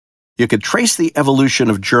You could trace the evolution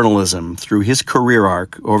of journalism through his career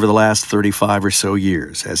arc over the last 35 or so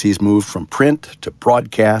years, as he's moved from print to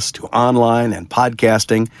broadcast to online and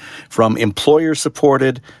podcasting, from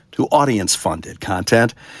employer-supported to audience-funded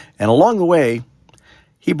content. And along the way,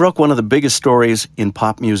 he broke one of the biggest stories in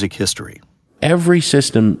pop music history. Every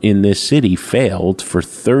system in this city failed for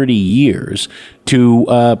 30 years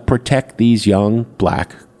to protect these young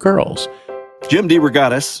black girls. Jim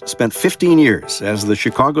DeRogatis spent 15 years as the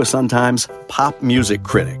Chicago Sun-Times pop music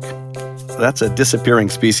critic. That's a disappearing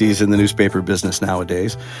species in the newspaper business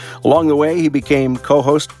nowadays. Along the way, he became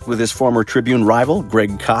co-host with his former Tribune rival,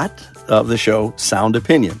 Greg Kot, of the show Sound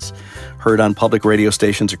Opinions. Heard on public radio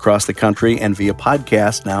stations across the country and via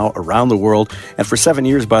podcast now around the world. And for 7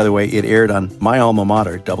 years, by the way, it aired on my alma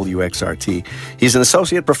mater, WXRT. He's an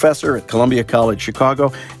associate professor at Columbia College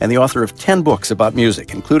Chicago and the author of 10 books about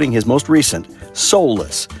music, including his most recent,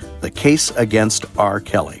 Soulless, The Case Against R.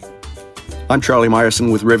 Kelly. I'm Charlie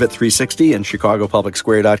Meyerson with Rivet 360 and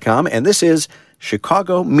ChicagoPublicSquare.com, and this is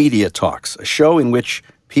Chicago Media Talks, a show in which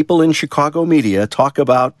people in Chicago media talk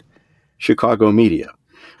about Chicago media.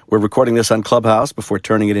 We're recording this on Clubhouse before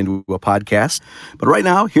turning it into a podcast. But right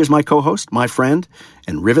now, here's my co-host, my friend,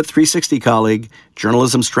 and Rivet 360 colleague,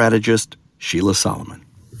 journalism strategist, Sheila Solomon.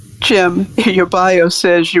 Jim, your bio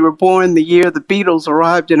says you were born the year the Beatles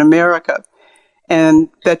arrived in America, and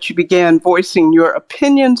that you began voicing your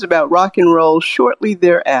opinions about rock and roll shortly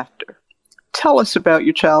thereafter. Tell us about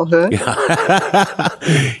your childhood.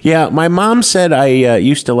 Yeah, my mom said I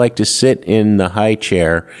used to like to sit in the high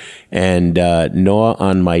chair and gnaw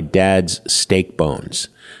on my dad's steak bones.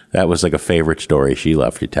 That was like a favorite story she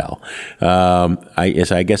loved to tell.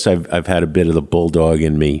 I guess I've had a bit of the bulldog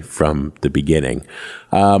in me from the beginning.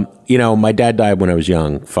 My dad died when I was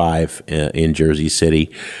young, 5, in Jersey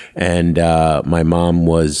City. And my mom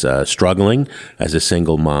was struggling as a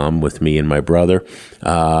single mom with me and my brother.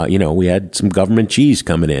 We had some government cheese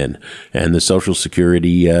coming in and the Social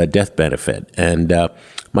Security death benefit. And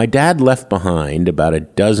my dad left behind about a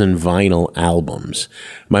dozen vinyl albums.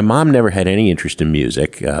 My mom never had any interest in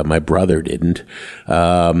music. My brother didn't.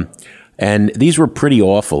 And these were pretty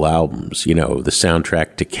awful albums, the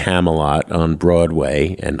soundtrack to Camelot on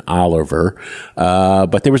Broadway and Oliver.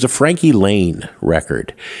 But there was a Frankie Lane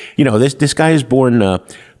record. This guy is born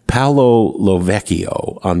Paolo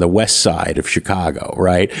Lovecchio on the west side of Chicago,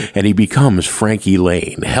 right? And he becomes Frankie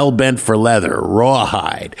Lane, hell-bent for leather,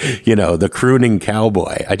 rawhide, the crooning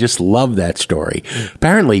cowboy. I just love that story.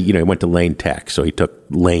 Apparently, he went to Lane Tech, so he took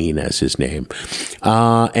Lane as his name.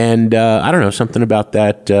 I don't know, something about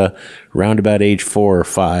that round about age 4 or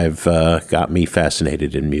 5 got me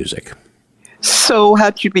fascinated in music. So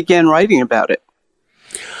how'd you begin writing about it?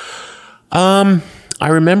 I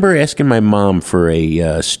remember asking my mom for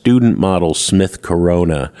a student model Smith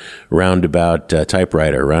Corona roundabout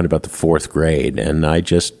typewriter, around about the 4th grade, and I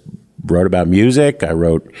just wrote about music. I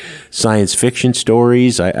wrote science fiction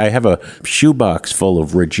stories. I have a shoebox full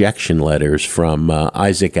of rejection letters from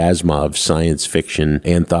Isaac Asimov's science fiction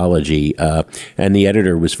anthology, and the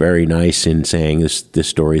editor was very nice in saying this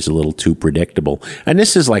story is a little too predictable. And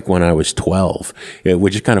this is like when I was 12,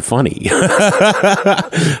 which is kind of funny.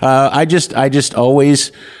 I just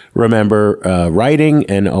always remember writing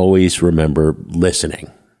and always remember listening.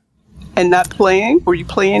 And not playing? Were you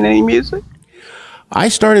playing any music? I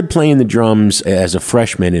started playing the drums as a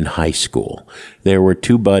freshman in high school. There were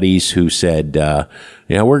 2 buddies who said,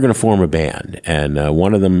 we're going to form a band. And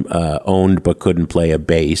one of them owned but couldn't play a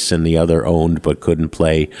bass, and the other owned but couldn't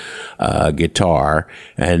play guitar.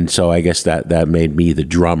 And so I guess that made me the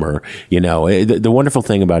drummer. The wonderful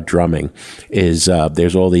thing about drumming is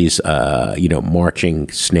there's all these, marching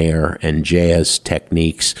snare and jazz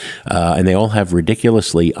techniques, and they all have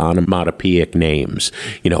ridiculously onomatopoeic names,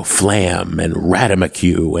 flam and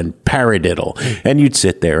ratamacue and paradiddle. And you'd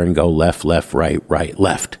sit there and go left, left, right, right,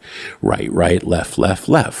 left, right, left, left,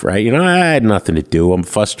 left, right? I had nothing to do. I'm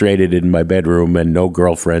frustrated in my bedroom and no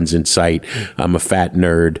girlfriends in sight. I'm a fat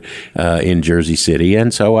nerd in Jersey City.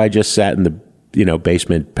 And so I just sat in the,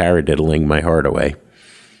 basement paradiddling my heart away.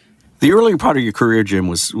 The earlier part of your career, Jim,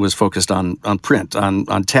 was focused on print,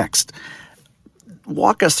 on text.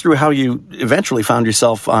 Walk us through how you eventually found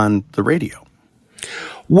yourself on the radio.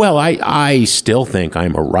 Well, I still think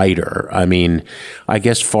I'm a writer. I mean, I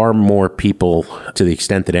guess far more people, to the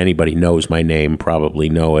extent that anybody knows my name, probably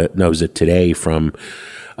knows it today from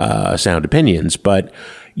Sound Opinions. But,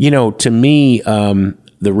 to me,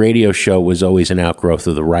 the radio show was always an outgrowth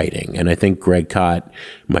of the writing. And I think Greg Kot,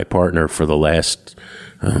 my partner for the last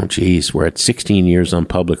oh, geez, we're at 16 years on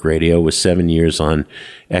public radio, with 7 years on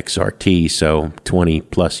XRT, so 20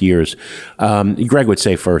 plus years. Greg would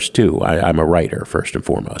say first, too. I'm a writer, first and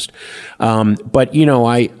foremost. But,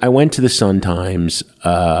 I went to the Sun-Times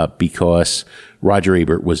because Roger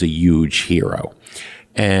Ebert was a huge hero.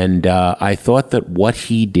 And I thought that what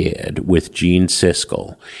he did with Gene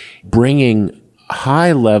Siskel, bringing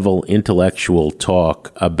high-level intellectual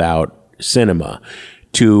talk about cinema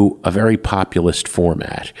to a very populist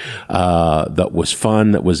format that was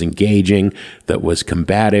fun, that was engaging, that was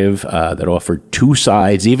combative, that offered two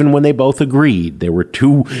sides, even when they both agreed. There were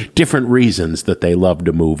two different reasons that they loved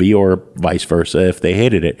a movie, or vice versa if they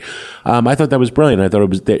hated it. I thought that was brilliant. I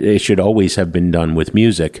thought it should always have been done with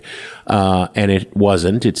music, and it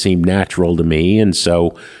wasn't. It seemed natural to me, and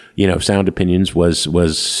so Sound Opinions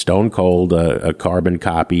was stone cold a carbon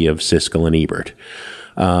copy of Siskel and Ebert.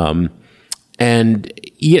 And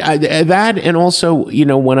that, and also,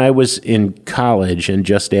 when I was in college and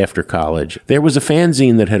just after college, there was a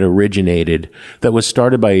fanzine that had originated, that was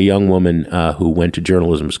started by a young woman who went to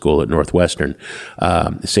journalism school at Northwestern,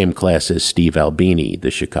 the same class as Steve Albini,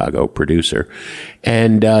 the Chicago producer.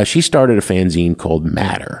 And she started a fanzine called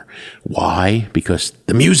Matter. Why? Because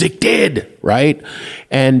the music did, right?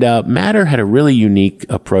 And Matter had a really unique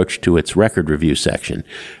approach to its record review section.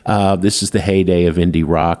 This is the heyday of indie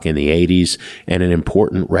rock in the 80s, and an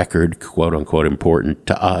important record, quote unquote important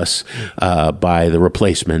to us, by the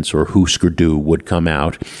Replacements or Husker Du would come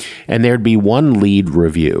out. And there'd be one lead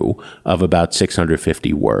review of about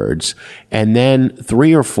 650 words. And then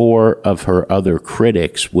 3 or 4 of her other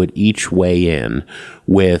critics would each weigh in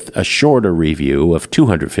with a shorter review of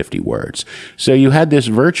 250 words. So you had this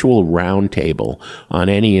virtual round table on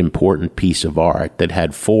any important piece of art that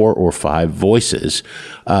had 4 or 5 voices,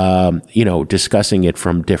 discussing it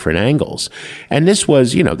from different angles. And this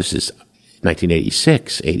was, this is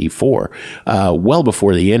 1986, 84, well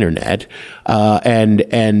before the internet. I've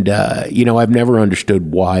never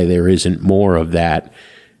understood why there isn't more of that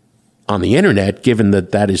on the internet, given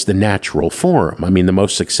that is the natural forum. I mean, the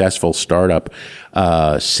most successful startup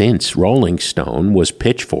since Rolling Stone was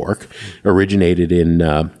Pitchfork, originated in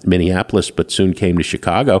Minneapolis, but soon came to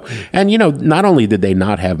Chicago. And, not only did they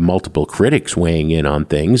not have multiple critics weighing in on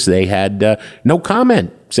things, they had no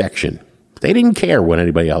comment section. They didn't care what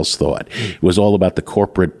anybody else thought. It was all about the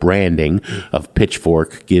corporate branding of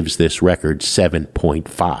Pitchfork gives this record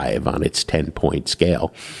 7.5 on its 10-point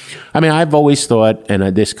scale. I mean, I've always thought, and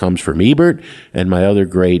this comes from Ebert and my other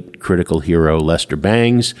great critical hero, Lester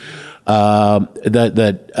Bangs,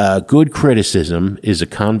 that good criticism is a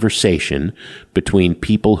conversation between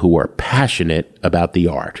people who are passionate about the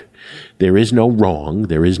art. There is no wrong.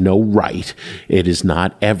 There is no right. It is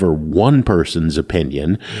not ever one person's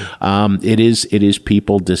opinion. It is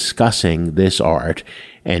people discussing this art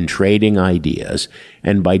and trading ideas.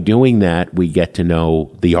 And by doing that, we get to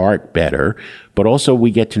know the art better, but also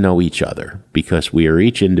we get to know each other, because we are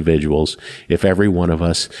each individuals. If every one of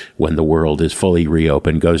us, when the world is fully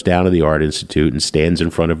reopened, goes down to the Art Institute and stands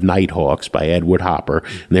in front of Nighthawks by Edward Hopper,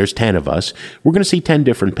 and there's 10 of us, we're going to see 10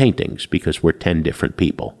 different paintings, because we're 10 different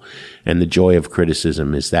people. And the joy of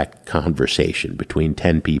criticism is that conversation between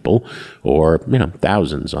 10 people, or,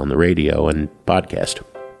 thousands on the radio and podcast.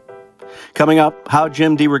 Coming up, how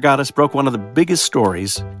Jim DeRogatis broke one of the biggest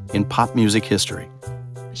stories in pop music history.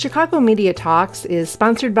 Chicago Media Talks is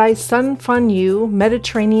sponsored by Sun Fun U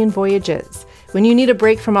Mediterranean Voyages. When you need a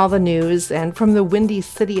break from all the news and from the windy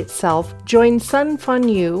city itself, join Sun Fun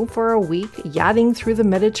U for a week yachting through the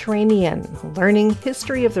Mediterranean, learning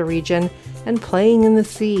history of the region and playing in the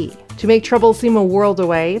sea. To make trouble seem a world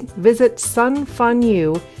away, visit Sun Fun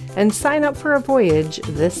U and sign up for a voyage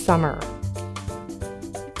this summer.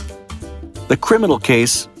 The criminal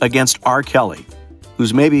case against R. Kelly,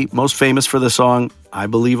 who's maybe most famous for the song I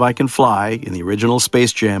Believe I Can Fly in the original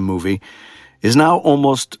Space Jam movie, is now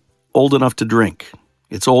almost old enough to drink.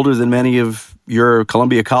 It's older than many of your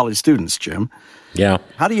Columbia College students, Jim. Yeah.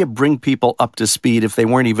 How do you bring people up to speed if they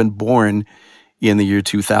weren't even born in the year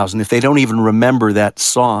 2000, if they don't even remember that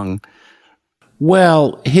song?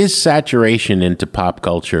 Well, his saturation into pop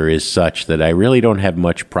culture is such that I really don't have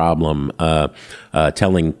much problem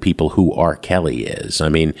telling people who R. Kelly is. I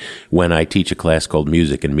mean, when I teach a class called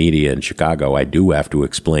Music and Media in Chicago, I do have to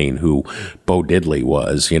explain who Bo Diddley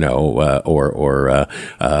was, or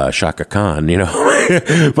Shaka Khan,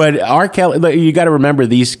 But R. Kelly, you got to remember,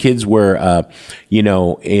 these kids were,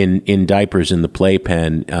 in diapers in the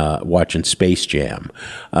playpen watching Space Jam,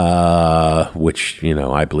 which,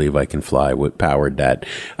 I Believe I Can Fly powered that.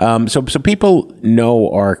 So people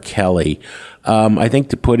know R. Kelly. I think,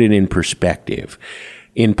 to put it in perspective,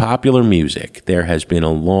 In popular music, there has been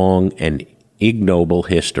a long and ignoble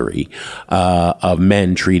history of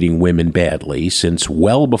men treating women badly since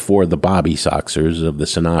well before the Bobby Soxers of the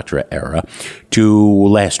Sinatra era to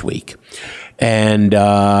last week. And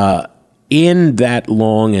in that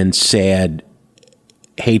long and sad,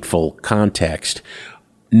 hateful context,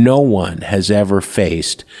 no one has ever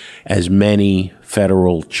faced as many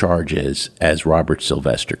federal charges as Robert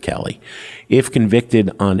Sylvester Kelly. If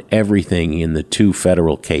convicted on everything in the 2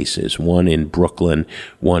 federal cases, one in Brooklyn,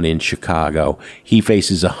 one in Chicago, he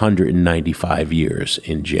faces 195 years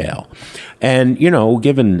in jail. And,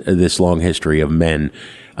 given this long history of men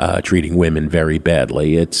treating women very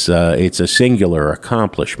badly, it's a singular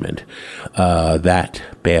accomplishment, that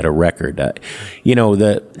bad a record.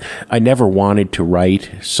 I never wanted to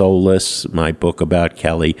write Soulless, my book about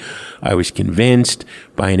Kelly. I was convinced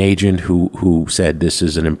by an agent who said this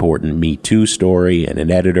is an important Me Too story, and an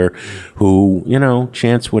editor who,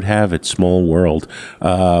 chance would have it, small world,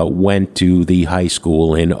 went to the high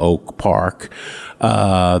school in Oak Park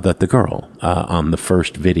that the girl on the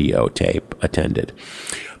first videotape attended.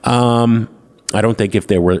 I don't think if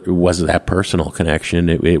there was that personal connection,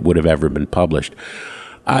 it would have ever been published.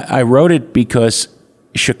 I wrote it because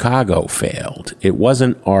Chicago failed. It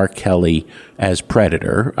wasn't R. Kelly as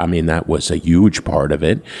predator. I mean, that was a huge part of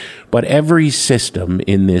it. But every system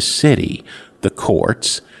in this city, the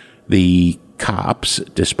courts, the cops,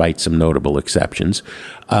 despite some notable exceptions,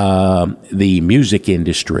 the music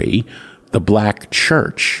industry, the black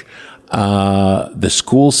church, the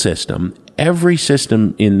school system, every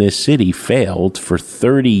system in this city failed for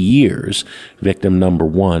 30 years, victim number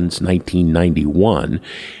one's 1991,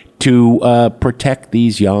 to protect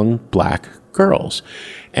these young black girls.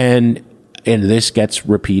 And this gets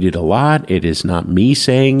repeated a lot. It is not me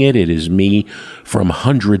saying it. It is me from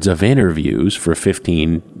hundreds of interviews for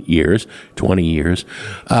 15 years, 20 years,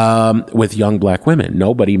 with young black women.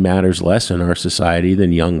 Nobody matters less in our society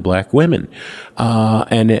than young black women.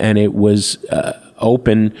 And it was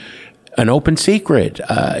an open secret.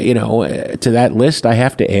 To that list, I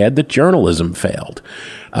have to add that journalism failed.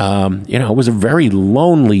 It was a very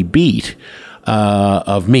lonely beat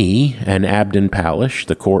of me and Abden Palish,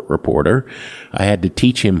 the court reporter. I had to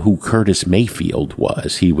teach him who Curtis Mayfield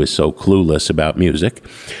was. He was so clueless about music.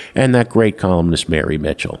 And that great columnist Mary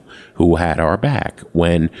Mitchell, who had our back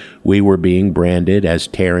when we were being branded as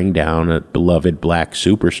tearing down a beloved black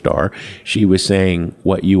superstar. She was saying,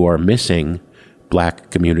 what you are missing,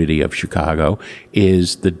 black community of Chicago,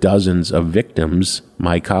 is the dozens of victims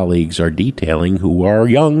my colleagues are detailing who are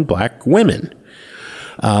young black women.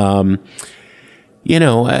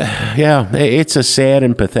 It's a sad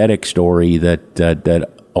and pathetic story that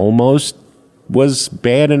almost was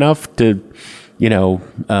bad enough to,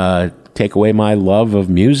 take away my love of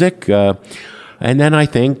music. And then I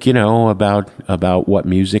think, about what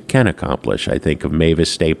music can accomplish. I think of Mavis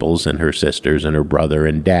Staples and her sisters and her brother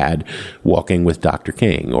and dad walking with Dr.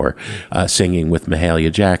 King, or singing with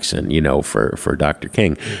Mahalia Jackson, for Dr.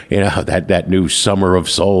 King. That new Summer of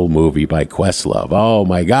Soul movie by Questlove. Oh,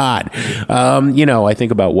 my God. I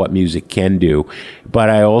think about what music can do. But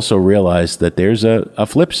I also realize that there's a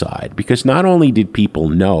flip side, because not only did people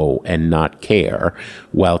know and not care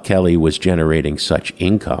while Kelly was generating such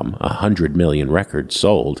income, 100 million records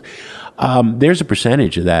sold, there's a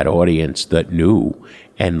percentage of that audience that knew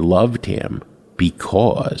and loved him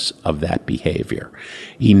because of that behavior.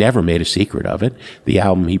 He never made a secret of it. The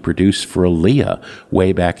album he produced for Aaliyah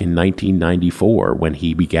way back in 1994, when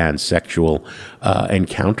he began sexual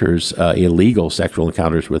encounters, illegal sexual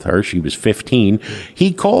encounters with her, she was 15.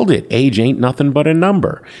 He called it Age Ain't Nothing But a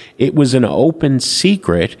Number. It was an open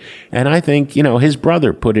secret. And I think, his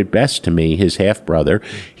brother put it best to me, his half-brother.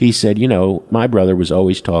 He said, my brother was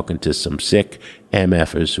always talking to some sick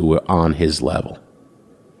MFers who were on his level.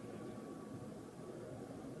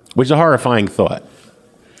 Which is a horrifying thought.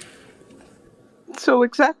 So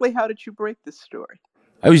exactly how did you break this story?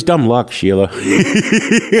 I was dumb luck, Sheila.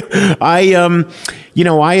 I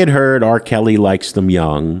had heard R. Kelly likes them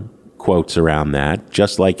young, quotes around that,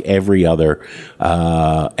 just like everyone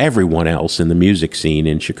else in the music scene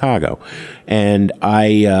in Chicago. And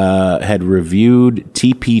I had reviewed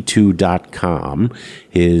TP2.com,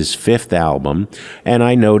 his fifth album, and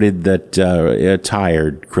I noted that, a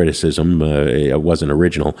tired criticism, it wasn't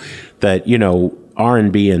original, that,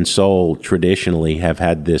 R&B and soul traditionally have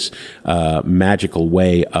had this magical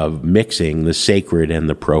way of mixing the sacred and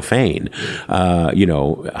the profane.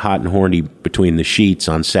 Hot and horny between the sheets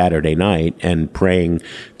on Saturday night and praying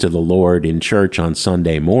to the Lord in church on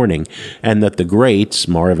Sunday morning. And that the greats,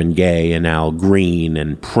 Marvin Gaye and Al Green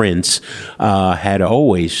and Prince, had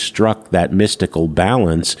always struck that mystical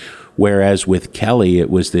balance. Whereas with Kelly, it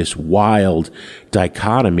was this wild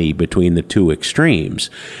dichotomy between the two extremes.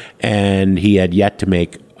 And he had yet to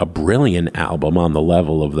make a brilliant album on the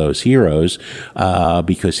level of those heroes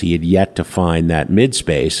because he had yet to find that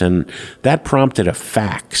mid-space. And that prompted a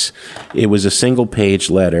fax. It was a single-page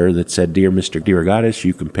letter that said, "Dear Mr. DeRogatis,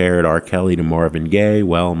 you compared R. Kelly to Marvin Gaye.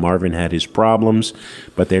 Well, Marvin had his problems,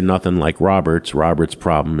 but they're nothing like Robert's. Robert's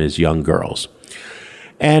problem is young girls."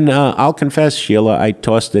 And I'll confess, Sheila, I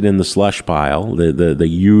tossed it in the slush pile, the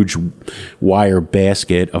huge wire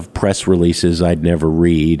basket of press releases I'd never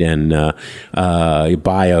read and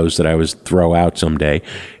bios that I was throw out someday.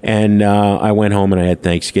 And I went home and I had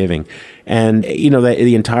Thanksgiving. And,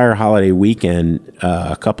 the entire holiday weekend,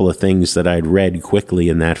 a couple of things that I'd read quickly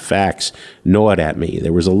in that fax gnawed at me.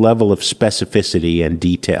 There was a level of specificity and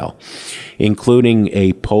detail, including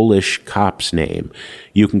a Polish cop's name.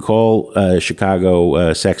 You can call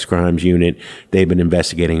Chicago Sex Crimes Unit. They've been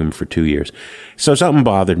investigating him for 2 years. So something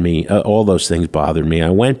bothered me. All those things bothered me. I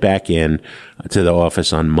went back in to the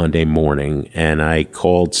office on Monday morning and I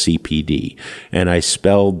called CPD and I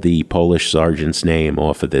spelled the Polish sergeant's name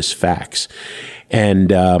off of this fax. And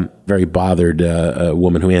very bothered a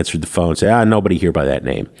woman who answered the phone said, nobody here by that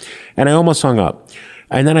name. And I almost hung up.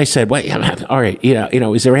 And then I said, "Wait, all right,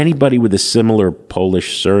 is there anybody with a similar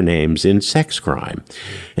Polish surnames in sex crime?"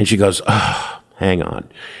 And she goes, hang on.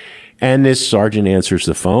 And this sergeant answers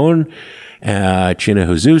the phone,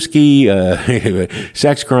 Chinohuzuski,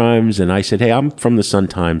 sex crimes. And I said, "Hey, I'm from the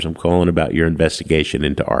Sun-Times. I'm calling about your investigation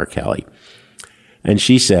into R. Kelly." And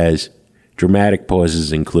she says, dramatic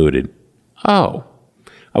pauses included, "Oh,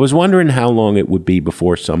 I was wondering how long it would be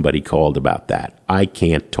before somebody called about that. I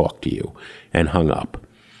can't talk to you," and hung up.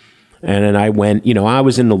 And then I went, I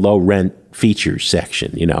was in the low rent features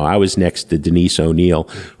section. I was next to Denise O'Neil,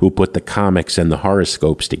 who put the comics and the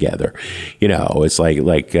horoscopes together. It's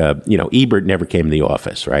like Ebert never came to the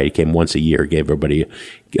office, right? He came once a year, gave everybody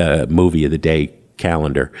a movie of the day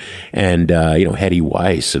calendar. And, Hetty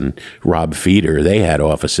Weiss and Rob Feeder, they had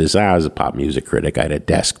offices. I was a pop music critic. I had a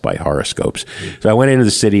desk by horoscopes. So I went into the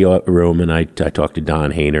city room and I talked to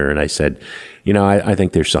Don Hayner and I said, I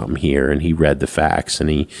think there's something here. And he read the facts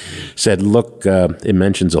and he said, look, it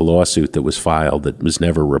mentions a lawsuit that was filed that was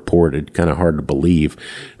never reported. Kind of hard to believe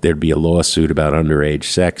there'd be a lawsuit about underage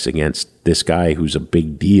sex against this guy who's a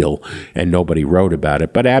big deal and nobody wrote about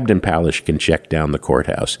it. But Abden Palish can check down the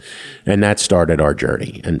courthouse. And that started our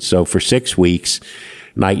journey. And so for 6 weeks,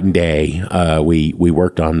 night and day, we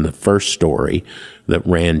worked on the first story that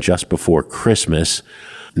ran just before Christmas,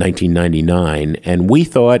 1999, and we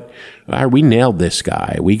thought, we nailed this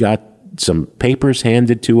guy. We got some papers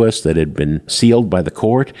handed to us that had been sealed by the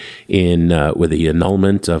court with the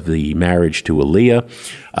annulment of the marriage to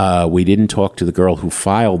Aaliyah. We didn't talk to the girl who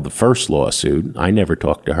filed the first lawsuit. I never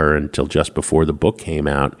talked to her until just before the book came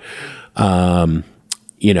out.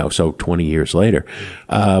 So 20 years later.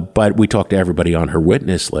 But we talked to everybody on her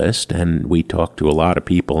witness list, and we talked to a lot of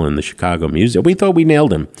people in the Chicago music. We thought we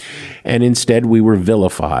nailed him. And instead, we were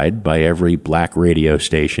vilified by every black radio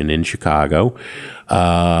station in Chicago,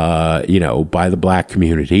 by the black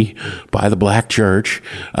community, by the black church.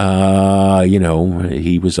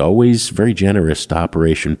 He was always very generous to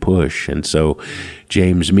Operation Push. And so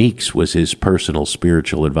James Meeks was his personal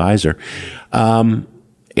spiritual advisor.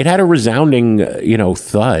 It had a resounding,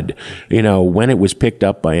 thud. When it was picked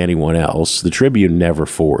up by anyone else, the Tribune never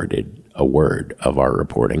forwarded a word of our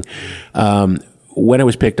reporting. When it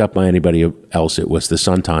was picked up by anybody else, it was the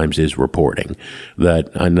Sun-Times' reporting that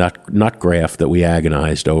a nut graph that we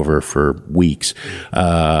agonized over for weeks.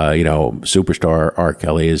 Superstar R.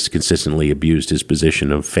 Kelly has consistently abused his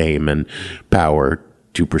position of fame and power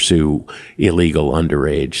to pursue illegal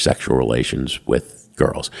underage sexual relations with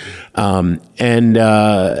girls. Nothing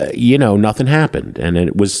happened.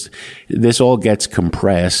 And this all gets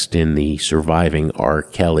compressed in the surviving R.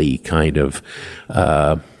 Kelly kind of,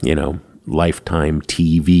 Lifetime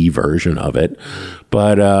TV version of it.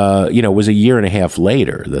 But, it was a year and a half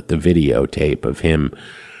later that the videotape of him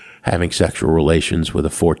having sexual relations with a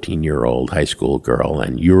 14-year-old high school girl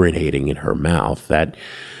and urinating in her mouth. That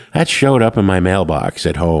showed up in my mailbox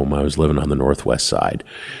at home. I was living on the Northwest Side.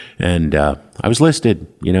 And I was listed.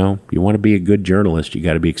 You want to be a good journalist, you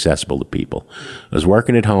got to be accessible to people. I was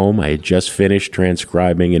working at home. I had just finished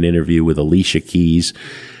transcribing an interview with Alicia Keys.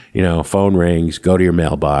 Phone rings, go to your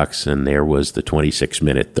mailbox, and there was the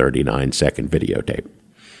 26-minute, 39-second videotape.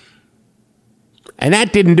 And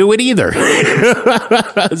that didn't do it either.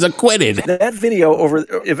 I was acquitted. That video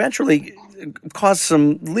eventually caused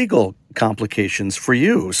some legal complications for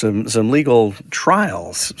you, some legal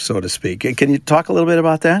trials, so to speak. Can you talk a little bit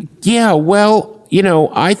about that? Yeah, well,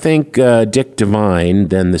 I think Dick Devine,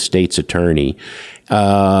 then the state's attorney,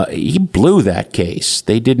 he blew that case.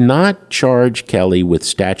 They did not charge Kelly with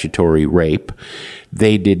statutory rape.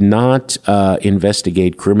 They did not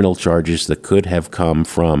investigate criminal charges that could have come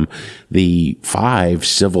from the 5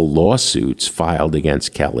 civil lawsuits filed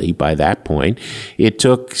against Kelly. By that point, it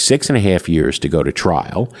took 6.5 years to go to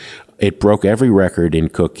trial. It broke every record in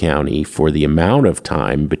Cook County for the amount of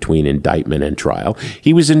time between indictment and trial.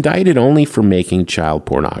 He was indicted only for making child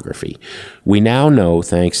pornography. We now know,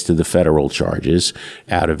 thanks to the federal charges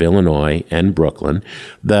out of Illinois and Brooklyn,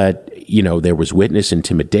 that there was witness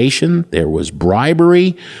intimidation, there was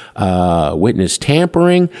bribery, witness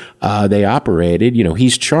tampering. They operated,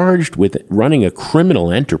 he's charged with running a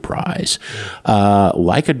criminal enterprise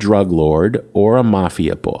like a drug lord or a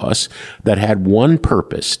mafia boss that had one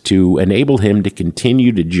purpose: to enable him to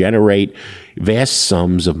continue to generate vast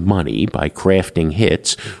sums of money by crafting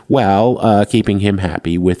hits while keeping him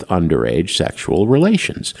happy with underage sexual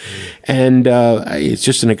relations. And it's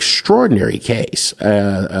just an extraordinary case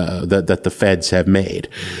that the feds have made.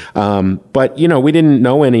 But, we didn't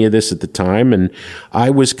know any of this at the time, and I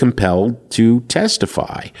was compelled to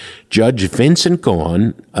testify. Judge Vincent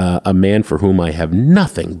Gaughan, a man for whom I have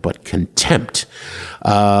nothing but contempt,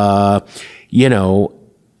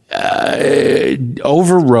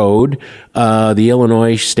 overrode the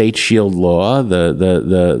Illinois State Shield Law,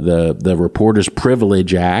 the Reporters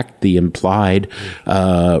Privilege Act, the implied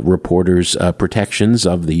reporters' protections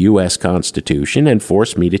of the U.S. Constitution, and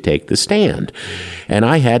forced me to take the stand. And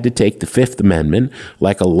I had to take the Fifth Amendment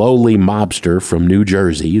like a lowly mobster from New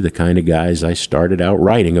Jersey, the kind of guys I started out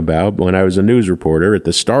writing about when I was a news reporter at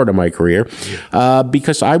the start of my career,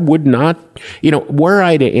 because I would not, were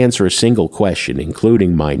I to answer a single question,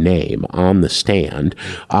 including my name, on the stand,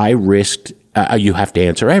 I risked you have to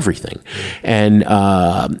answer everything. And,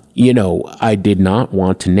 I did not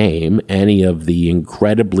want to name any of the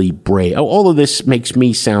incredibly brave. All of this makes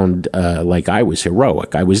me sound like I was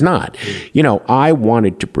heroic. I was not. I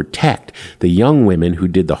wanted to protect the young women who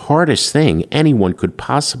did the hardest thing anyone could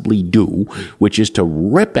possibly do, which is to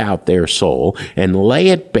rip out their soul and lay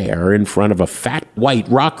it bare in front of a fat white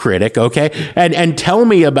rock critic, okay, and tell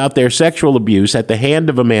me about their sexual abuse at the hand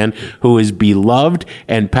of a man who is beloved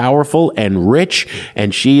and powerful and rich,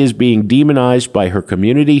 and she is being demonized by her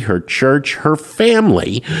community, her church, her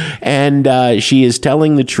family, and she is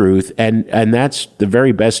telling the truth, and that's the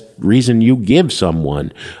very best reason you give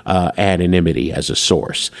someone anonymity as a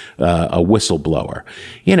source, a whistleblower,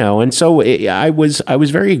 and so I was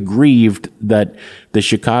very aggrieved that the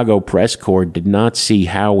Chicago Press Corps did not see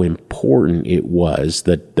how important it was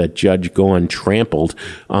that Judge Gaughan trampled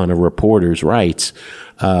on a reporter's rights.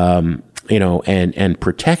 And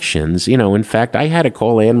protections. In fact, I had to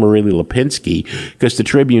call Anne-Marie Lipinski because the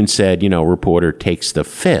Tribune said, reporter takes the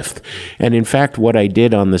Fifth. And in fact, what I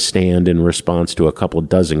did on the stand in response to a couple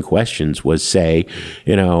dozen questions was say,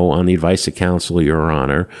 on the advice of counsel, Your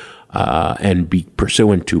Honor, and be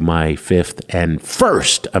pursuant to my Fifth and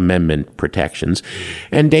First Amendment protections.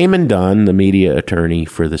 And Damon Dunn, the media attorney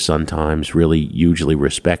for the Sun-Times, really hugely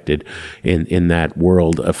respected in that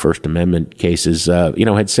world of First Amendment cases,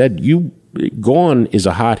 had said, Gaughan is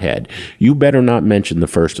a hothead. You better not mention the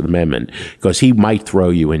First Amendment because he might throw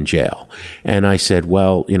you in jail. And I said,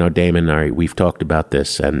 well, Damon, we've talked about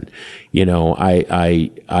this, and I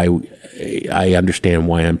understand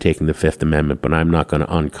why I'm taking the Fifth Amendment, but I'm not going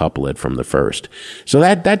to uncouple it from the First. So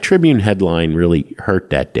that Tribune headline really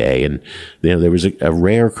hurt that day, and there was a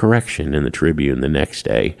rare correction in the Tribune the next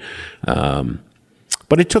day.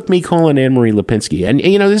 But it took me calling Anne-Marie Lipinski. And,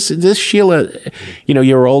 this Sheila,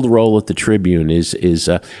 your old role at the Tribune is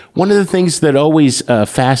one of the things that always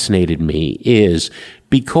fascinated me is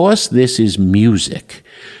because this is music,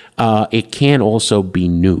 it can also be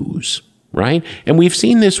news. right? And we've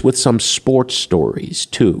seen this with some sports stories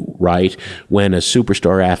too, right? When a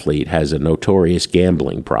superstar athlete has a notorious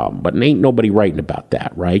gambling problem, but ain't nobody writing about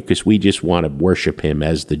that, right? Because we just want to worship him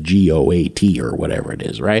as the GOAT or whatever it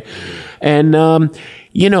is, right? And,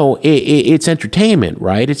 it's entertainment,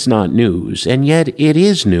 right? It's not news. And yet it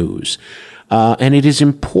is news. And it is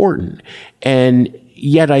important. And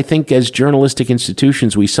yet, I think as journalistic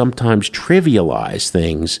institutions, we sometimes trivialize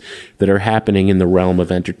things that are happening in the realm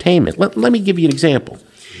of entertainment. Let me give you an example.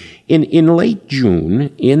 In late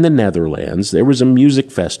June, in the Netherlands, there was a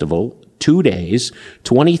music festival, 2 days,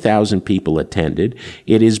 20,000 people attended.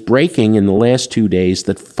 It is breaking in the last 2 days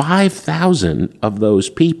that 5,000 of those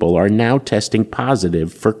people are now testing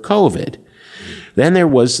positive for COVID. Then there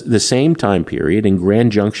was the same time period in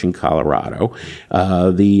Grand Junction, Colorado,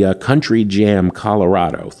 the Country Jam,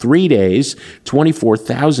 Colorado. 3 days,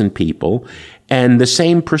 24,000 people, and the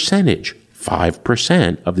same percentage.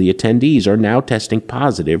 5% of the attendees are now testing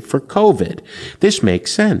positive for COVID. This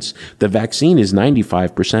makes sense. The vaccine is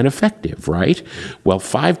 95% effective, right? Well,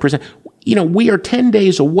 5%. We are 10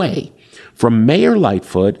 days away from Mayor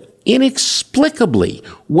Lightfoot inexplicably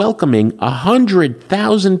welcoming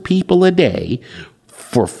 100,000 people a day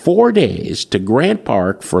for 4 days to Grant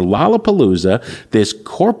Park for Lollapalooza, this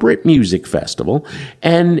corporate music festival.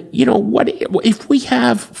 And what if we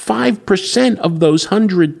have 5% of those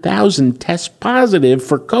 100,000 test positive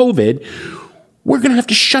for COVID? We're going to have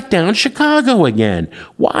to shut down Chicago again.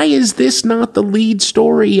 Why is this not the lead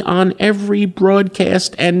story on every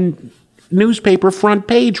broadcast and newspaper front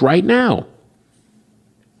page right now?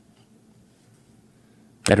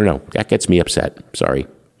 I don't know. That gets me upset. Sorry.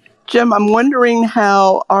 Jim, I'm wondering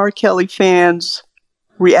how R. Kelly fans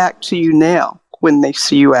react to you now when they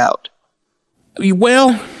see you out.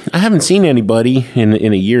 Well, I haven't seen anybody in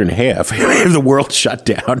a year and a half. The world shut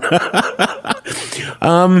down.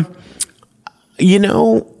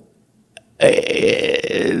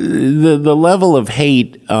 The level of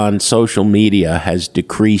hate on social media has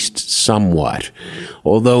decreased somewhat,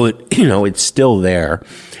 although it's still there.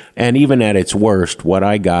 And even at its worst, what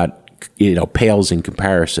I got, pales in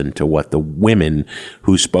comparison to what the women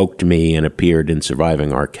who spoke to me and appeared in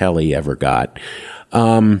Surviving R. Kelly ever got.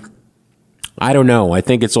 I don't know. I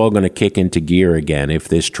think it's all going to kick into gear again if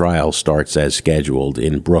this trial starts as scheduled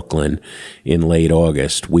in Brooklyn in late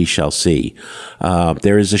August. We shall see.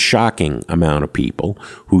 There is a shocking amount of people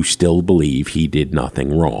who still believe he did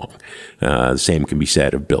nothing wrong. The same can be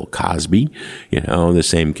said of Bill Cosby. The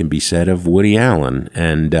same can be said of Woody Allen.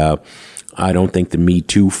 And I don't think the Me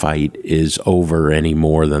Too fight is over any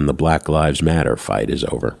more than the Black Lives Matter fight is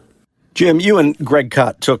over. Jim, you and Greg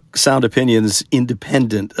Kot took Sound Opinions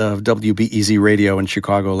independent of WBEZ Radio in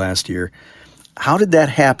Chicago last year. How did that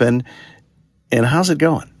happen, and how's it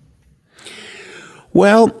going?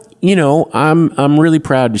 Well, I'm really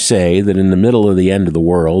proud to say that in the middle of the end of the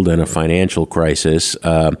world and a financial crisis,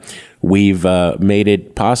 we've made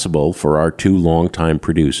it possible for our two longtime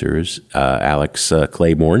producers, Alex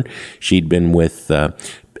Claiborne. She'd been with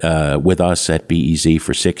us at BEZ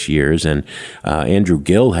for 6 years, and Andrew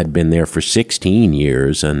Gill had been there for 16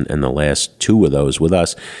 years, and the last 2 of those with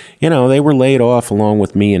us. They were laid off along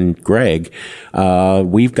with me and Greg.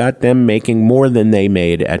 We've got them making more than they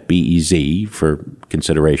made at BEZ for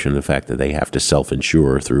consideration of the fact that they have to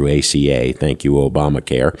self-insure through ACA. Thank you,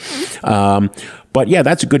 Obamacare. But yeah,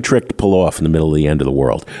 that's a good trick to pull off in the middle of the end of the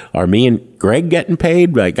world. Are me and Greg getting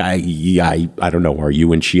paid? Like, I don't know. Are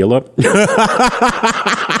you and Sheila?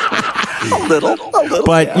 A little.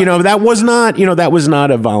 But, that was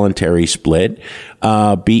not a voluntary split.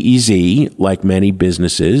 BEZ, like many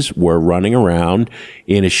businesses, were running around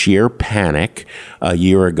in a sheer panic a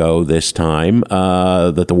year ago this time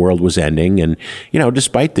that the world was ending. And,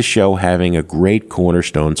 despite the show having a great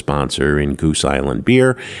cornerstone sponsor in Goose Island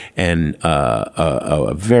Beer and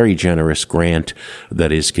a very generous grant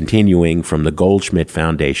that is continuing from the Goldschmidt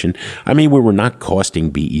Foundation, we were not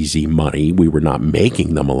costing BEZ money. We were not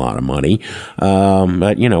making them a lot of money.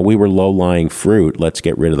 But, we were low-lying fruit. Let's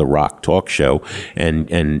get rid of the rock talk show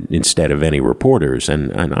and instead of any reporters.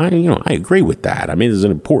 And I agree with that. This is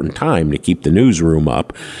an important time to keep the newsroom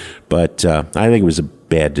up, but I think it was a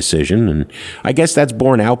bad decision. And I guess that's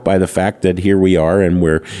borne out by the fact that here we are, and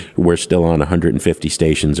we're still on 150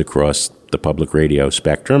 stations across the public radio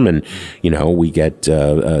spectrum. And, we get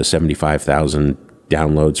 75,000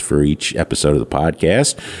 downloads for each episode of the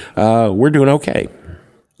podcast. We're doing okay.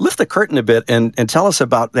 Lift the curtain a bit and tell us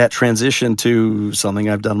about that transition to something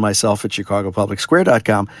I've done myself at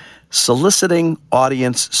ChicagoPublicSquare.com, soliciting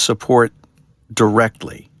audience support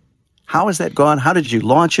directly. How has that gone? How did you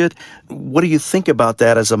launch it? What do you think about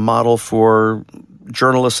that as a model for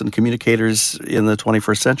journalists and communicators in the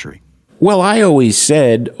 21st century? Well, I always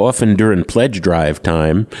said, often during pledge drive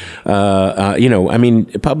time,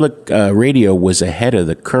 public radio was ahead of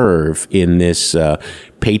the curve in this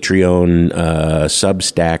Patreon,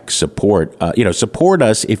 Substack support. Support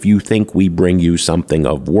us if you think we bring you something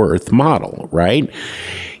of worth model, right?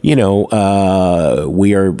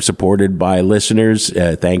 We are supported by listeners.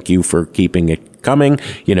 Thank you for keeping it coming,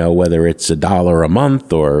 whether it's $1 a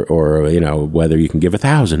month or whether you can give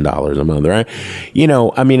 $1,000 a month, right?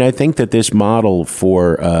 I think that this model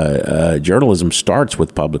for journalism starts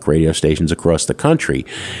with public radio stations across the country.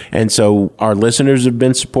 And so our listeners have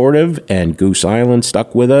been supportive, and Goose Island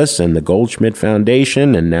stuck with us, and the Goldschmidt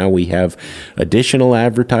Foundation, and now we have additional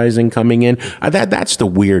advertising coming in. That's the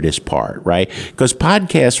weirdest part, right? Because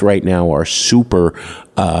podcasts right now are super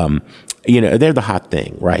they're the hot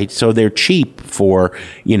thing, right? So they're cheap for,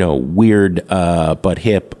 weird but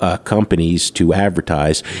hip companies to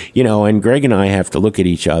advertise, and Greg and I have to look at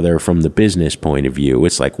each other from the business point of view.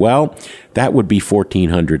 It's like, well, that would be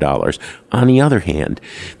 $1,400. On the other hand,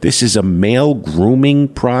 this is a male grooming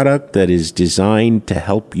product that is designed to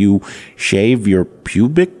help you shave your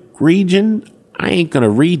pubic region. I ain't going to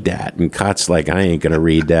read that. And Cot's like, I ain't going to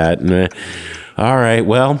read that. And all right,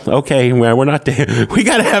 well, okay, well, we're not there. We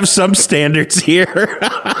got to have some standards here.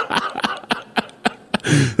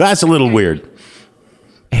 That's a little weird.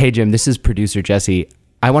 Hey, Jim, this is producer Jesse.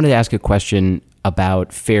 I wanted to ask a question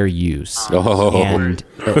about fair use. And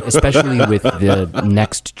especially with the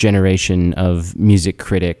next generation of music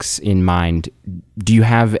critics in mind, do you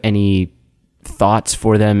have any thoughts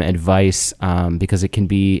for them, advice? Because it can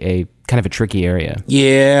be a kind of a tricky area.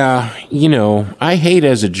 Yeah, I hate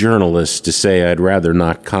as a journalist to say I'd rather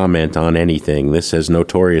not comment on anything. This has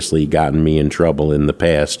notoriously gotten me in trouble in the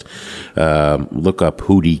past. Look up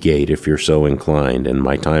Hootygate if you're so inclined, and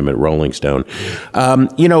my time at Rolling Stone.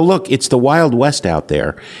 Look, it's the Wild West out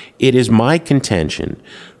there. It is my contention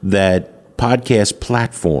that podcast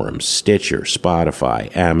platforms, Stitcher,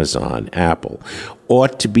 Spotify, Amazon, Apple,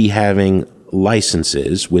 ought to be having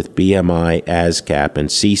licenses with BMI, ASCAP, and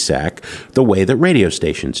CSAC the way that radio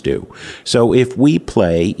stations do. So if we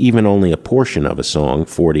play even only a portion of a song,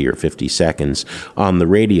 40 or 50 seconds, on the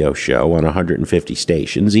radio show on 150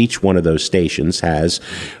 stations, each one of those stations has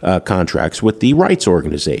contracts with the rights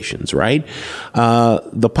organizations, right?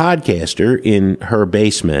 The podcaster in her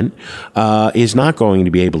basement is not going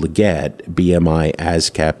to be able to get BMI,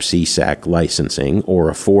 ASCAP, CSAC licensing or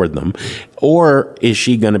afford them. Or is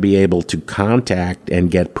she going to be able to contact and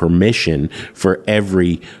get permission for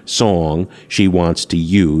every song she wants to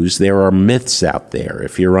use? There are myths out there.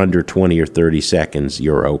 If you're under 20 or 30 seconds,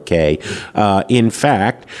 you're okay. In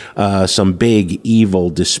fact, some big, evil,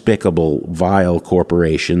 despicable, vile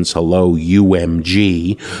corporations, hello,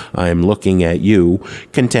 UMG, I'm looking at you,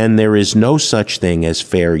 contend there is no such thing as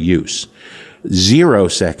fair use. 0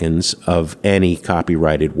 seconds of any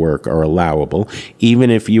copyrighted work are allowable,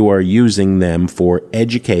 even if you are using them for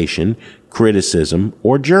education, criticism,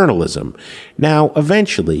 or journalism. Now,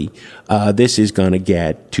 eventually, this is going to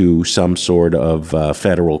get to some sort of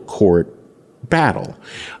federal court battle.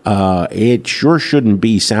 It sure shouldn't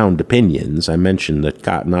be sound opinions. I mentioned that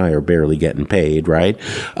Cott and I are barely getting paid, right?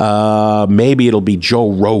 Maybe it'll be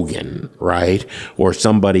Joe Rogan, right? Or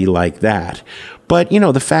somebody like that. But,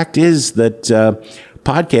 the fact is that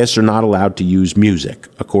podcasts are not allowed to use music,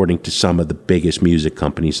 according to some of the biggest music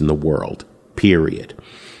companies in the world, period.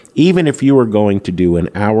 Even if you were going to do an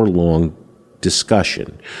hour-long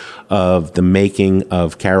discussion of the making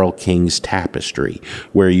of Carole King's Tapestry,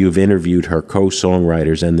 where you've interviewed her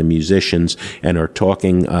co-songwriters and the musicians and are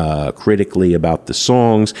talking critically about the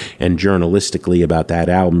songs and journalistically about that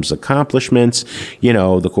album's accomplishments,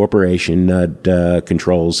 the corporation that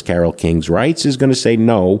controls Carole King's rights is going to say,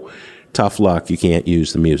 no, tough luck, you can't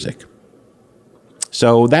use the music.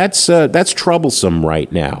 So that's troublesome right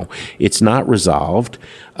now. It's not resolved.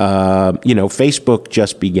 Facebook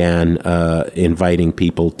just began inviting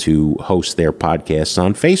people to host their podcasts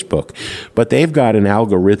on Facebook, but they've got an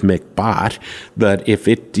algorithmic bot that if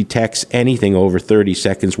it detects anything over 30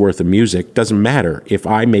 seconds worth of music, doesn't matter. If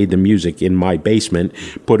I made the music in my basement,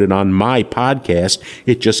 put it on my podcast,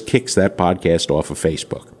 it just kicks that podcast off of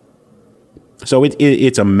Facebook. So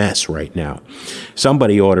it's a mess right now.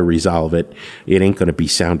 Somebody ought to resolve it. It ain't going to be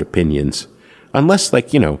sound opinions. Unless,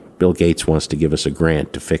 Bill Gates wants to give us a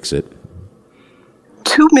grant to fix it.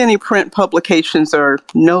 Too many print publications are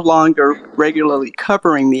no longer regularly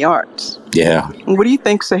covering the arts. Yeah. What do you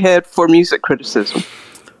think's ahead for music criticism?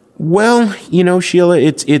 Well, Sheila,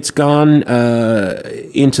 it's gone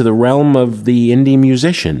into the realm of the indie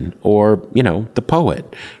musician or, the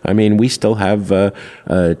poet. I mean, we still have a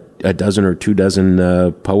dozen or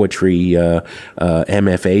 24 poetry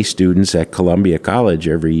MFA students at Columbia College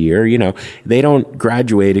every year. They don't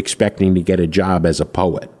graduate expecting to get a job as a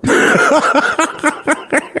poet.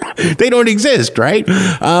 They don't exist, right?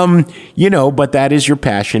 But that is your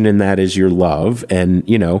passion and that is your love. And,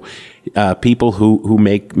 people who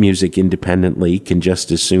make music independently can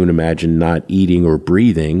just as soon imagine not eating or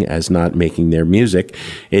breathing as not making their music.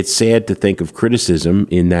 It's sad to think of criticism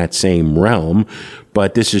in that same realm,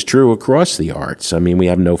 but this is true across the arts. I mean, we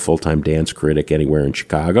have no full-time dance critic anywhere in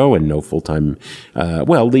Chicago and no full-time,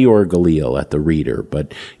 Leor Galil at the Reader,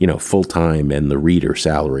 but, full-time and the Reader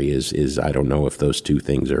salary is I don't know if those two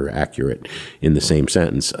things are accurate in the same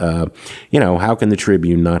sentence. How can the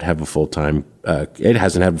Tribune not have a full-time, it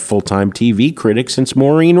hasn't had a full-time TV critic since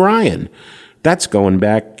Maureen Ryan. That's going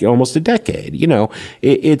back almost a decade.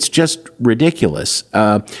 It's just ridiculous.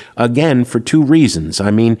 Again, for two reasons.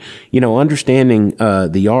 I mean, understanding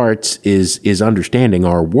the arts is understanding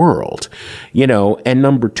our world. And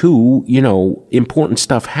number two, important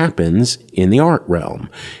stuff happens in the art realm.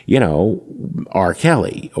 R.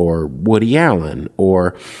 Kelly or Woody Allen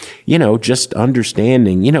or, just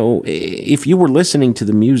understanding, if you were listening to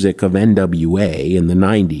the music of NWA in the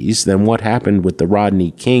 90s, then what happened with the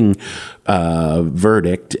Rodney King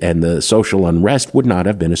verdict and the social unrest would not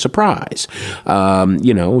have been a surprise.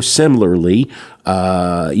 Similarly,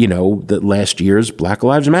 the last year's Black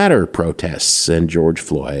Lives Matter protests and George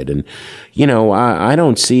Floyd. And, I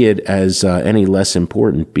don't see it as any less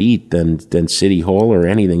important beat than City Hall or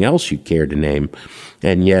anything else you care to name.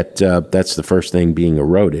 And yet, that's the first thing being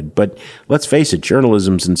eroded. But let's face it,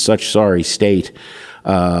 journalism's in such sorry state,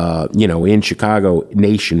 in Chicago,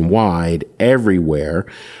 nationwide, everywhere.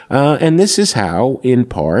 And this is how, in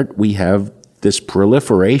part, we have this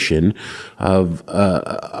proliferation of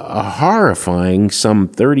a horrifying some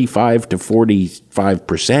 35 to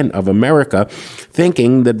 45% of America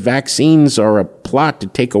thinking that vaccines are a plot to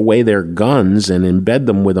take away their guns and embed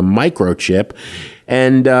them with a microchip.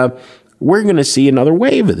 And we're going to see another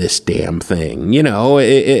wave of this damn thing.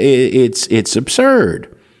 It's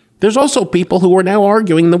absurd. There's also people who are now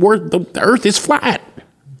arguing the earth is flat.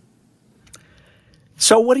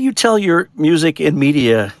 So what do you tell your music and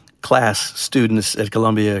media class students at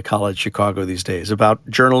Columbia College Chicago these days about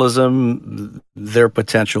journalism, their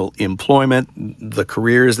potential employment, the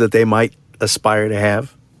careers that they might aspire to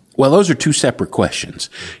have? Well, those are two separate questions.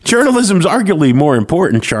 Journalism's arguably more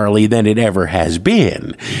important, Charlie, than it ever has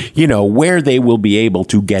been. Where they will be able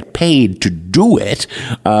to get paid to do it,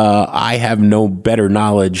 I have no better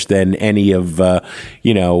knowledge than any of,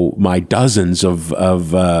 my dozens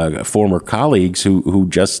of former colleagues who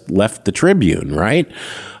just left the Tribune, right?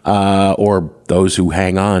 Or those who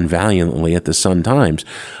hang on valiantly at the Sun-Times.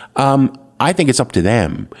 I think it's up to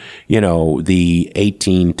them, the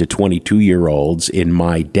 18 to 22-year-olds in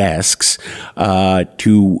my desks,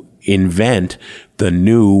 to invent the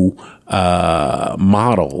new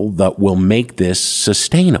model that will make this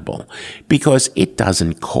sustainable, because it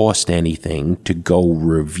doesn't cost anything to go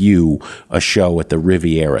review a show at the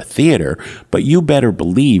Riviera Theater, but you better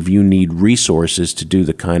believe you need resources to do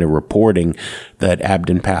the kind of reporting that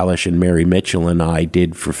Abden Palish and Mary Mitchell and I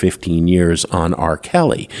did for 15 years on R.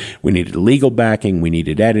 Kelly. We needed legal backing, we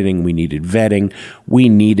needed editing, we needed vetting, we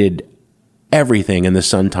needed everything, and the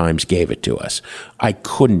Sun-Times gave it to us. I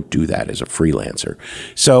couldn't do that as a freelancer.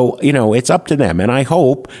 So, it's up to them. And I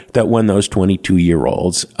hope that when those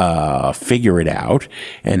 22-year-olds figure it out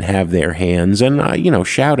and have their hands, and,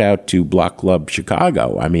 shout out to Block Club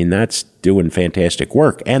Chicago. I mean, that's doing fantastic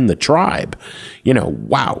work. And the Tribe.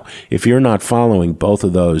 Wow. If you're not following both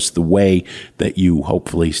of those the way that you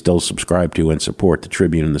hopefully still subscribe to and support the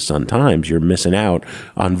Tribune and the Sun-Times, you're missing out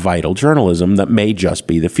on vital journalism that may just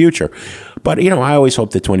be the future. But, I always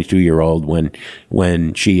hope the 22-year-old,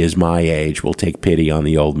 when she is my age, will take pity on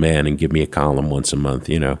the old man and give me a column once a month,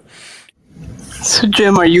 So,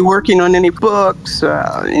 Jim, are you working on any books,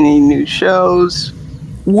 any new shows?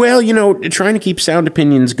 Well, trying to keep Sound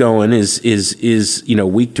Opinions going is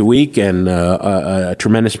week to week, and a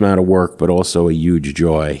tremendous amount of work, but also a huge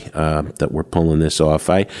joy that we're pulling this off.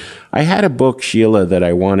 I had a book, Sheila, that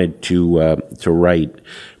I wanted to write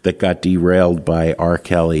that got derailed by R.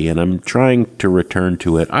 Kelly, and I'm trying to return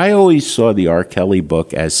to it. I always saw the R. Kelly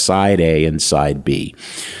book as side A and side B.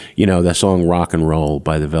 the song Rock and Roll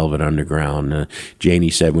by the Velvet Underground. Janie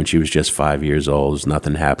said when she was just 5 years old, there's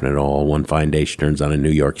nothing happened at all. One fine day she turns on a New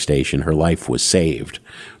York station. Her life was saved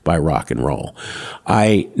by rock and roll.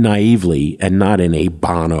 I naively, and not in a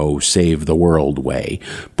Bono save the world way,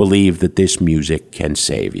 believe that this music can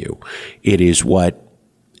save you. It is what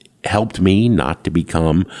helped me not to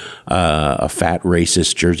become a fat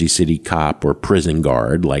racist Jersey City cop or prison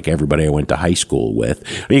guard like everybody I went to high school with.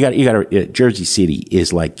 Jersey City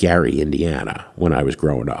is like Gary, Indiana when I was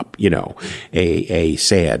growing up, a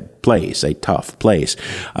sad place, a tough place.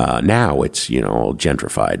 Now it's, all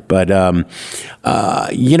gentrified. But,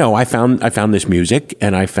 I found this music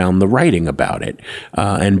and I found the writing about it.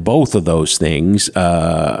 And both of those things,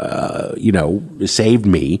 saved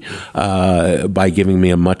me by giving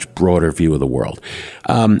me a much broader view of the world.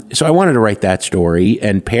 So I wanted to write that story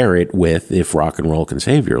and pair it with If Rock and Roll Can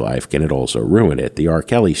Save Your Life, Can It Also Ruin It? The R.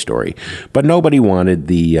 Kelly story. But nobody wanted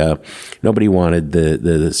the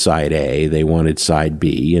side A. They wanted side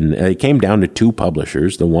B. And it came down to two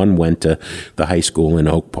publishers. The one went to the high school in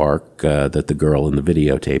Oak Park that the girl in the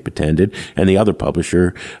videotape attended, and the other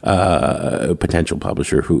publisher, potential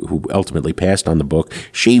publisher who ultimately passed on the book,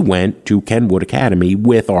 she went to Kenwood Academy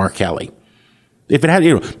with R. Kelly. If it had,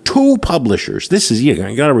 two publishers, this is, you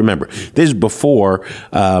got to remember, this is before,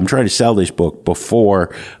 I'm trying to sell this book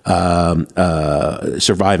before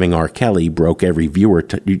Surviving R. Kelly broke every viewer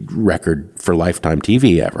record for Lifetime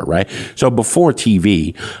TV ever, right? So before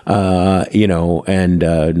TV, and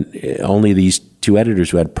only these two editors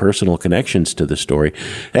who had personal connections to the story.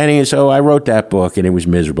 And so I wrote that book, and it was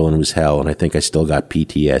miserable and it was hell, and I think I still got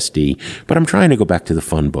PTSD. But I'm trying to go back to the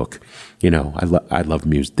fun book. I love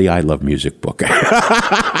music. The I Love Music book.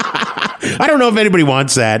 I don't know if anybody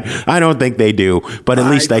wants that. I don't think they do, but at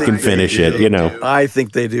least I can finish it, I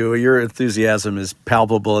think they do. Your enthusiasm is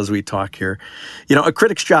palpable as we talk here. A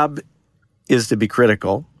critic's job is to be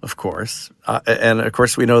critical, of course. And of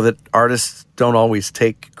course, we know that artists don't always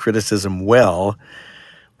take criticism well.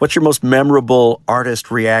 What's your most memorable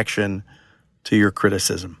artist reaction to your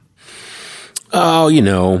criticism? Oh,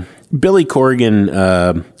 Billy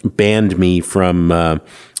Corgan banned me from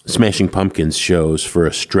Smashing Pumpkins shows for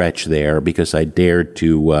a stretch there because I dared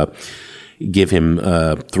to give him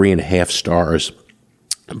 3.5 stars,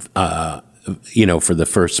 for the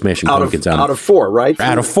first Smashing Pumpkins album. Out of 4, right?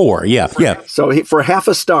 Out of 4, yeah. So for half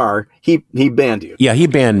a star, he banned you. Yeah, he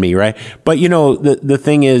banned me, right? But, the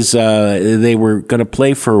thing is, they were going to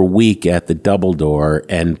play for a week at the Double Door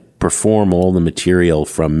and perform all the material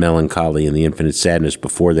from Melancholy and the Infinite Sadness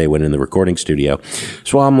before they went in the recording studio.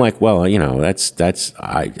 So I'm like, well,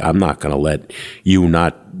 I'm not going to let you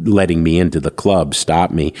not letting me into the club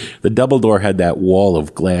stop me. The Double Door had that wall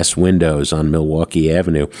of glass windows on Milwaukee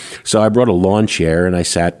Avenue. So I brought a lawn chair and I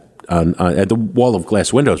sat at the wall of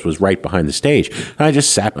glass windows was right behind the stage. And I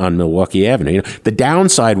just sat on Milwaukee Avenue. The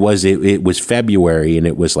downside was it was February and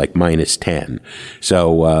it was like -10.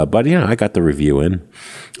 So, but I got the review in.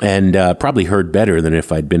 And probably heard better than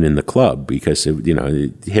if I'd been in the club because,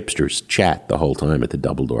 hipsters chat the whole time at the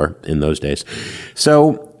Double Door in those days.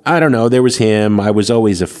 So, I don't know. There was him. I was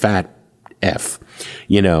always a fat F,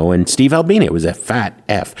 and Steve Albini was a fat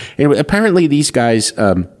F. And apparently these guys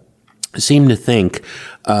seemed to think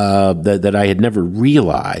that I had never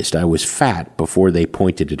realized I was fat before they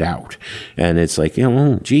pointed it out. And it's like,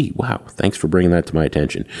 gee, wow, thanks for bringing that to my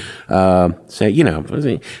attention.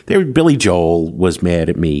 Billy Joel was mad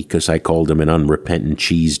at me because I called him an unrepentant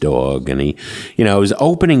cheese dog. And it was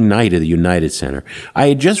opening night of the United Center. I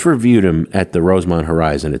had just reviewed him at the Rosemont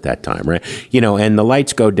Horizon at that time, right? And the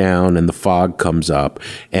lights go down and the fog comes up.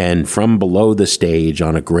 And from below the stage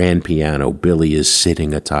on a grand piano, Billy is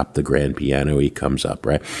sitting atop the grand piano. He comes up,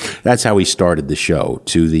 right? That's how he started the show,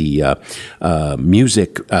 to the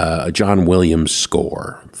music, John Williams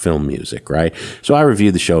score, film music, right? So I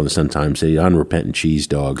reviewed the show in the Sun-Times, the unrepentant cheese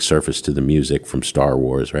dog surfaced to the music from Star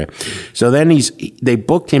Wars, right? So then they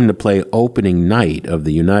booked him to play opening night of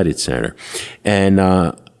the United Center, and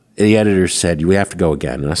the editor said, we have to go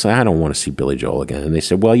again. And I said, I don't want to see Billy Joel again. And they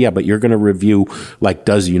said, well, yeah, but you're going to review,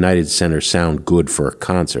 does the United Center sound good for a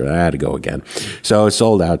concert? I had to go again. So it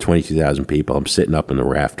sold out, 22,000 people. I'm sitting up in the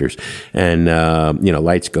rafters. And,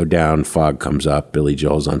 lights go down, fog comes up. Billy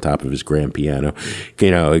Joel's on top of his grand piano.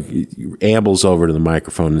 Ambles over to the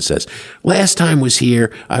microphone and says, last time I was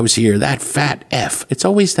here, that fat F. It's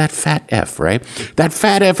always that fat F, right? That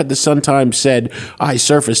fat F at the Sun-Times said, I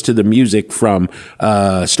surfaced to the music from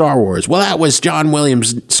Star Wars. Well, that was John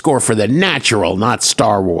Williams' score for The Natural, not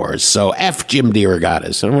Star Wars. So F Jim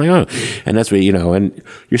DeRogatis. And I'm like, oh. And that's what, and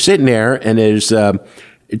you're sitting there and there's,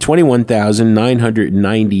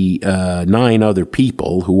 21,999 other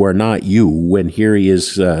people who are not you, and here he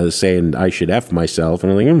is saying I should F myself,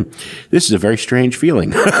 and I'm like, this is a very strange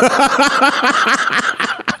feeling.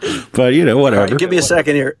 But, whatever. Right, give me a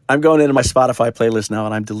second here. I'm going into my Spotify playlist now,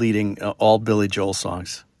 and I'm deleting all Billy Joel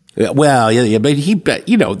songs. Well, yeah, but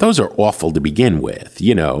those are awful to begin with.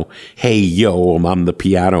 Hey, yo, I'm the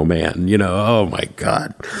piano man. Oh my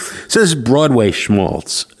God. So this is Broadway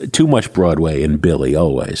schmaltz. Too much Broadway and Billy,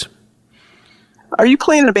 always. Are you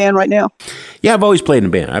playing in a band right now? Yeah, I've always played in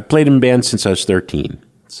a band. I've played in a band since I was 13.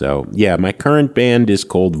 So, yeah, my current band is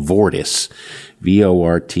called Vortis,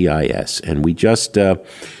 Vortis, and we just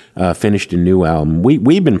finished a new album.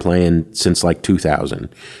 We've been playing since like 2000,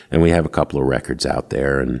 and we have a couple of records out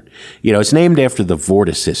there. And, it's named after the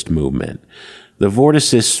Vorticist movement. The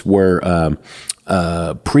Vorticists were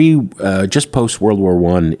just post World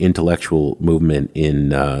War I intellectual movement in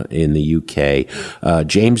the UK.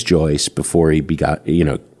 James Joyce, before he got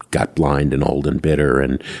blind and old and bitter,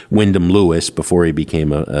 and Wyndham Lewis before he became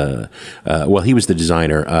he was the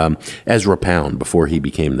designer. Ezra Pound before he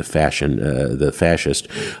became the fascist.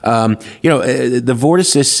 The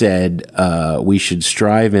Vorticists said we should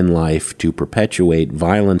strive in life to perpetuate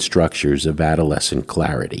violent structures of adolescent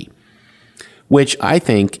clarity, which I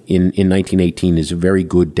think in 1918 is a very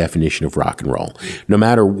good definition of rock and roll. No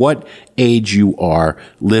matter what age you are,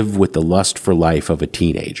 live with the lust for life of a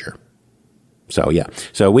teenager. So, yeah.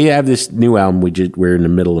 So we have this new album. We're in the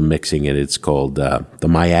middle of mixing it. It's called The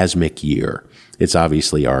Miasmic Year. It's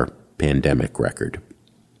obviously our pandemic record.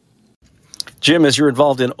 Jim, as you're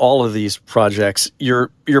involved in all of these projects,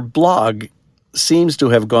 your blog seems to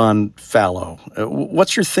have gone fallow.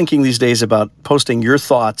 What's your thinking these days about posting your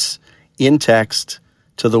thoughts in text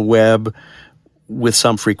to the web with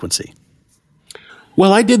some frequency?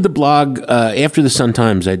 Well, I did the blog after the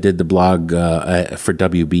Sun-Times. I did the blog for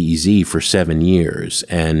WBEZ for 7 years.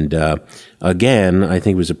 And again, I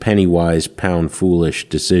think it was a penny-wise, pound-foolish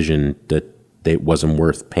decision that it wasn't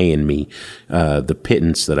worth paying me the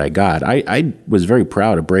pittance that I got. I was very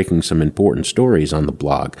proud of breaking some important stories on the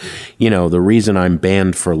blog. The reason I'm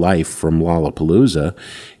banned for life from Lollapalooza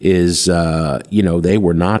is, they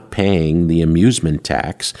were not paying the amusement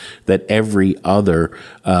tax that every other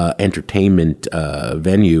entertainment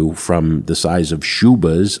venue from the size of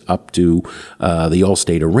Shuba's up to the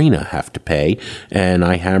Allstate Arena have to pay. And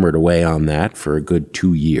I hammered away on that for a good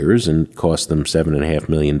 2 years and cost them $7.5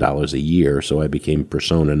 million a year. So I became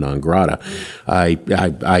persona non grata.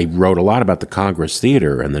 I wrote a lot about the Congress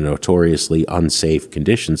Theater and the notoriously unsafe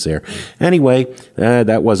conditions there. Anyway,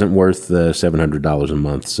 that wasn't worth $700 a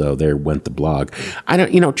month, so there went the blog.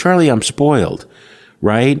 Charlie, I'm spoiled,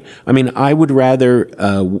 right? I mean, I would rather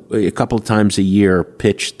a couple of times a year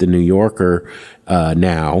pitch the New Yorker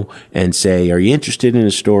now and say, are you interested in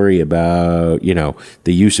a story about,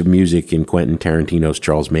 the use of music in Quentin Tarantino's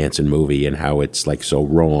Charles Manson movie and how it's like so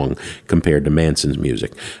wrong compared to Manson's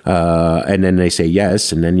music? And then they say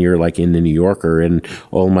yes, and then you're like in the New Yorker, and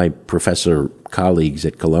all my professor colleagues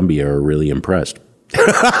at Columbia are really impressed.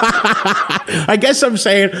 I guess I'm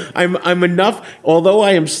saying I'm enough, although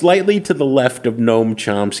I am slightly to the left of Noam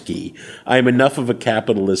Chomsky, I'm enough of a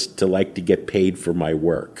capitalist to like to get paid for my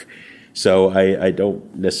work. So I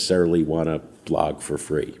don't necessarily want to blog for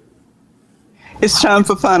free. It's time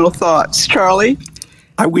for final thoughts. Charlie?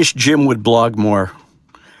 I wish Jim would blog more.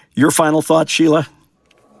 Your final thoughts, Sheila?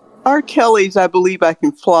 R. Kelly's I Believe I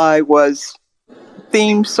Can Fly was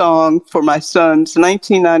theme song for my son's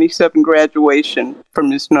 1997 graduation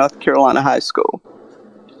from his North Carolina high school.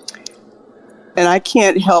 And I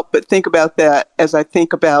can't help but think about that as I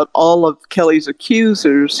think about all of Kelly's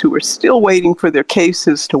accusers who are still waiting for their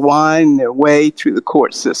cases to wind their way through the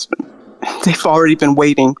court system. They've already been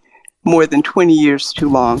waiting more than 20 years too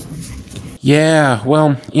long. Yeah,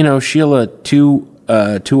 well, Sheila, to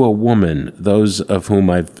a woman, those of whom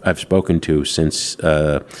I've spoken to since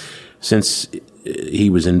he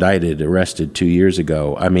was indicted, arrested 2 years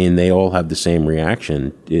ago, I mean, they all have the same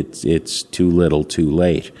reaction. It's too little, too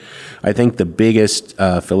late. I think the biggest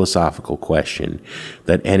philosophical question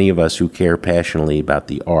that any of us who care passionately about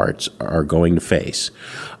the arts are going to face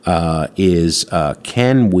is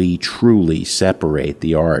can we truly separate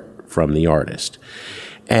the art from the artist?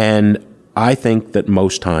 And I think that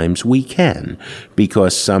most times we can,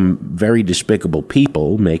 because some very despicable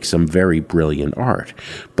people make some very brilliant art.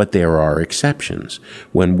 But there are exceptions.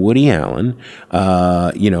 When Woody Allen,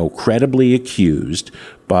 credibly accused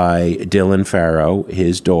by Dylan Farrow,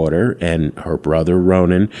 his daughter, and her brother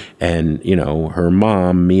Ronan, and, her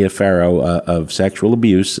mom, Mia Farrow, of sexual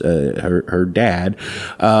abuse, her dad.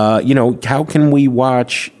 How can we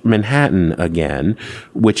watch Manhattan again,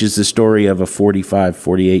 which is the story of a 45,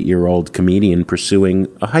 48-year-old comedian pursuing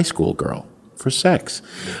a high school girl for sex?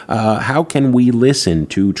 How can we listen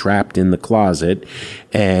to Trapped in the Closet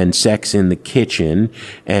and Sex in the Kitchen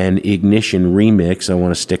and Ignition Remix? I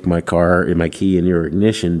want to stick my key in your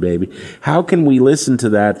ignition, baby. How can we listen to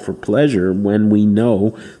that for pleasure when we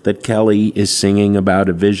know that Kelly is singing about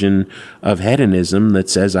a vision of hedonism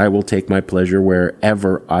that says, I will take my pleasure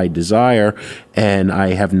wherever I desire, and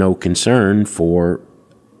I have no concern for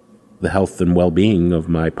the health and well-being of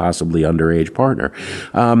my possibly underage partner.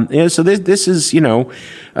 So this is,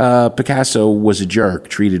 Picasso was a jerk,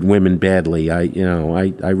 treated women badly.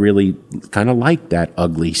 I really kind of like that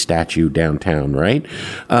ugly statue downtown, right?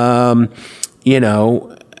 But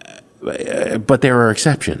there are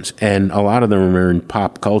exceptions, and a lot of them are in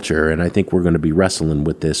pop culture, and I think we're going to be wrestling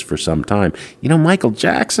with this for some time. Michael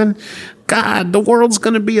Jackson, God, the world's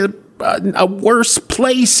going to be a worse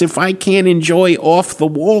place if I can't enjoy Off the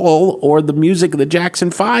Wall or the music of the Jackson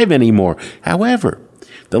 5 anymore. However,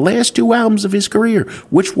 the last two albums of his career,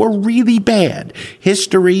 which were really bad,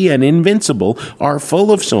 History and Invincible, are full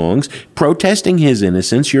of songs protesting his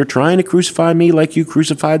innocence. You're trying to crucify me like you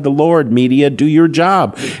crucified the Lord. Media, do your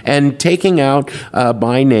job. And taking out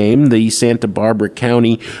by name the Santa Barbara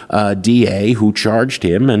County DA who charged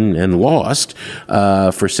him and lost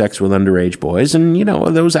for sex with underage boys. And,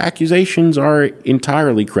 those accusations are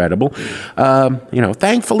entirely credible.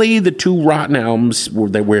 Thankfully, the two rotten albums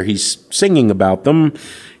where he's singing about them,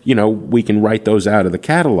 we can write those out of the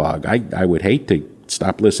catalog. I would hate to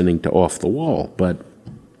stop listening to Off the Wall, but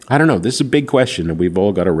I don't know. This is a big question that we've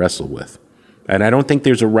all got to wrestle with. And I don't think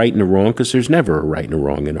there's a right and a wrong, because there's never a right and a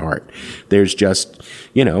wrong in art. There's just,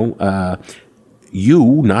 you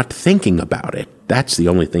not thinking about it. That's the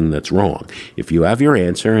only thing that's wrong. If you have your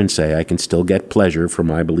answer and say, I can still get pleasure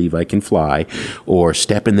from I Believe I Can Fly, or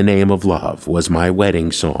Step in the Name of Love was my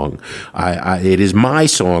wedding song, it is my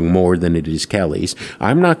song more than it is Kelly's,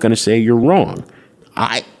 I'm not going to say you're wrong.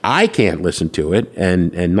 I can't listen to it,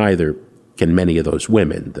 and neither can many of those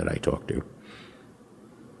women that I talk to.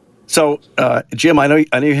 So, Jim, I know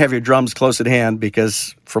you have your drums close at hand,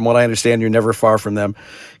 because from what I understand, you're never far from them.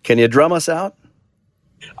 Can you drum us out?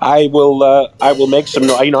 I will make some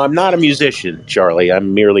noise. I'm not a musician, Charlie.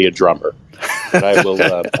 I'm merely a drummer. But I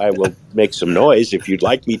will make some noise if you'd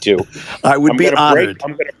like me to. I would be honored.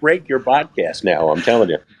 I'm going to break your podcast now, I'm telling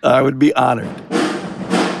you. I would be honored.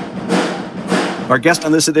 Our guest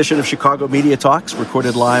on this edition of Chicago Media Talks,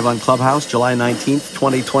 recorded live on Clubhouse, July 19th,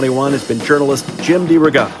 2021, has been journalist Jim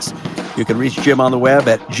DeRogatis. You can reach Jim on the web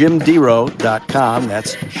at jimdero.com.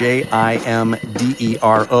 That's JIMDERO.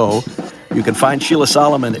 You can find Sheila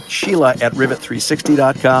Solomon at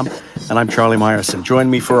Sheila@Rivet360.com. And I'm Charlie Meyerson. Join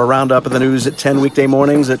me for a roundup of the news at 10 weekday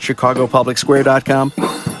mornings at ChicagoPublicSquare.com.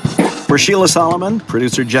 For Sheila Solomon,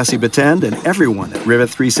 producer Jesse Batend, and everyone at Rivet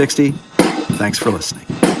 360, thanks for listening.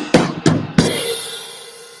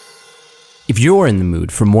 If you're in the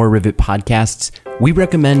mood for more Rivet podcasts, we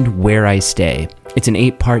recommend Where I Stay. It's an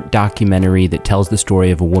 8-part documentary that tells the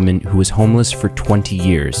story of a woman who was homeless for 20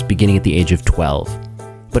 years, beginning at the age of 12.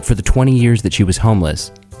 But for the 20 years that she was homeless,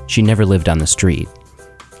 she never lived on the street.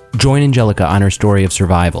 Join Angelica on her story of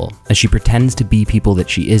survival as she pretends to be people that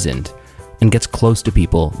she isn't and gets close to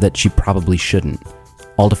people that she probably shouldn't,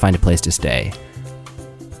 all to find a place to stay.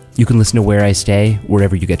 You can listen to Where I Stay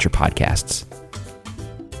wherever you get your podcasts.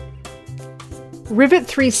 Rivet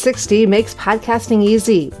 360 makes podcasting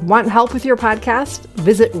easy. Want help with your podcast?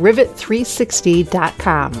 Visit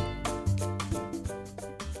rivet360.com.